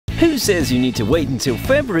Who says you need to wait until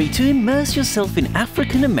February to immerse yourself in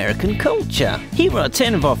African American culture? Here are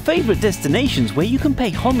 10 of our favourite destinations where you can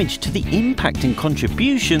pay homage to the impact and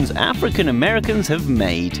contributions African Americans have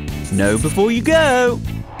made. Know before you go!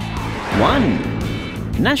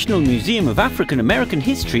 1. National Museum of African American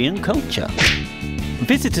History and Culture.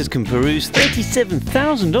 Visitors can peruse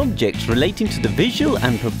 37,000 objects relating to the visual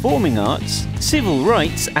and performing arts, civil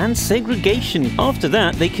rights and segregation. After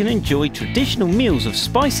that, they can enjoy traditional meals of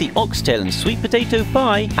spicy oxtail and sweet potato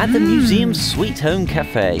pie at the museum's Sweet Home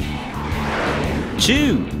Café.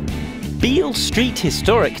 2. Beale Street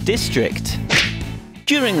Historic District.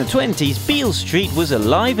 During the 20s, Beale Street was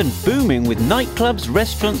alive and booming with nightclubs,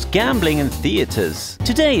 restaurants, gambling and theatres.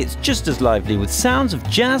 Today it's just as lively with sounds of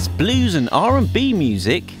jazz, blues and R&B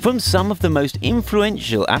music from some of the most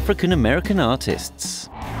influential African American artists.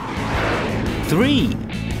 3.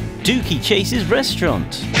 Dooky Chase's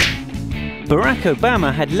Restaurant. Barack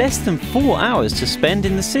Obama had less than 4 hours to spend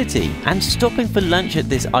in the city, and stopping for lunch at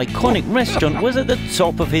this iconic restaurant was at the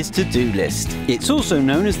top of his to-do list. It's also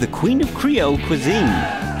known as the Queen of Creole Cuisine.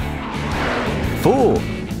 4.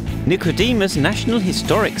 Nicodemus National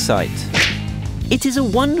Historic Site. It is a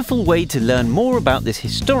wonderful way to learn more about this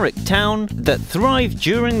historic town that thrived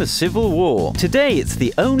during the Civil War. Today it's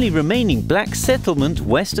the only remaining black settlement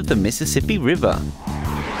west of the Mississippi River.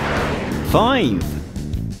 5.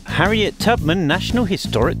 Harriet Tubman National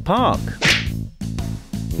Historic Park.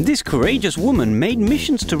 This courageous woman made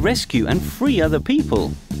missions to rescue and free other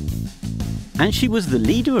people. And she was the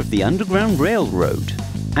leader of the Underground Railroad.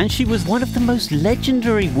 And she was one of the most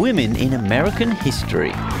legendary women in American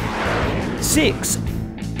history. 6.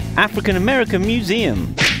 African American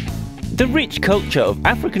Museum. The rich culture of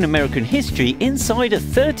African American history inside a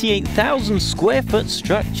 38,000 square foot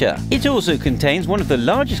structure. It also contains one of the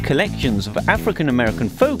largest collections of African American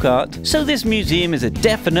folk art, so this museum is a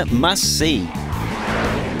definite must-see.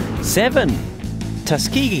 7.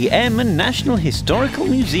 Tuskegee Airmen National Historical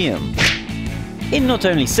Museum. It not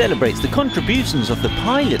only celebrates the contributions of the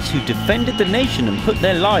pilots who defended the nation and put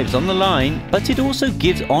their lives on the line, but it also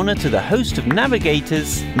gives honor to the host of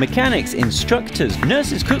navigators, mechanics, instructors,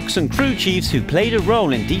 nurses, cooks and crew chiefs who played a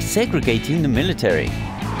role in desegregating the military.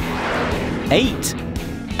 8.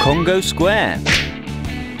 Congo Square.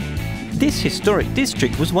 This historic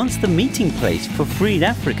district was once the meeting place for freed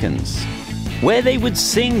Africans, where they would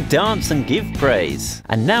sing, dance and give praise.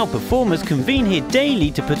 And now performers convene here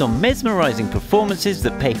daily to put on mesmerizing performances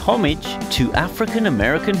that pay homage to African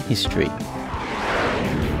American history.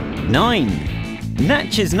 9.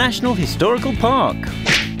 Natchez National Historical Park.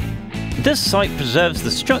 This site preserves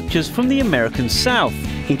the structures from the American South,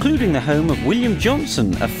 including the home of William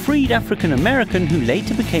Johnson, a freed African American who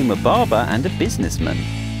later became a barber and a businessman.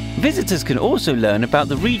 Visitors can also learn about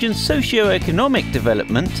the region's socio-economic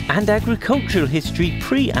development and agricultural history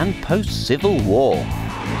pre- and post-Civil War.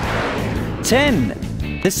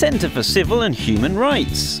 10. The Center for Civil and Human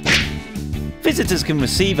Rights. Visitors can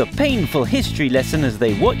receive a painful history lesson as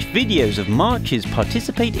they watch videos of marches,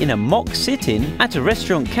 participate in a mock sit-in at a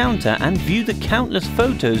restaurant counter and view the countless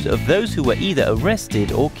photos of those who were either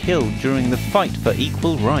arrested or killed during the fight for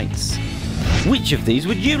equal rights. Which of these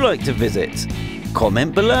would you like to visit?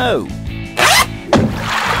 Comment below!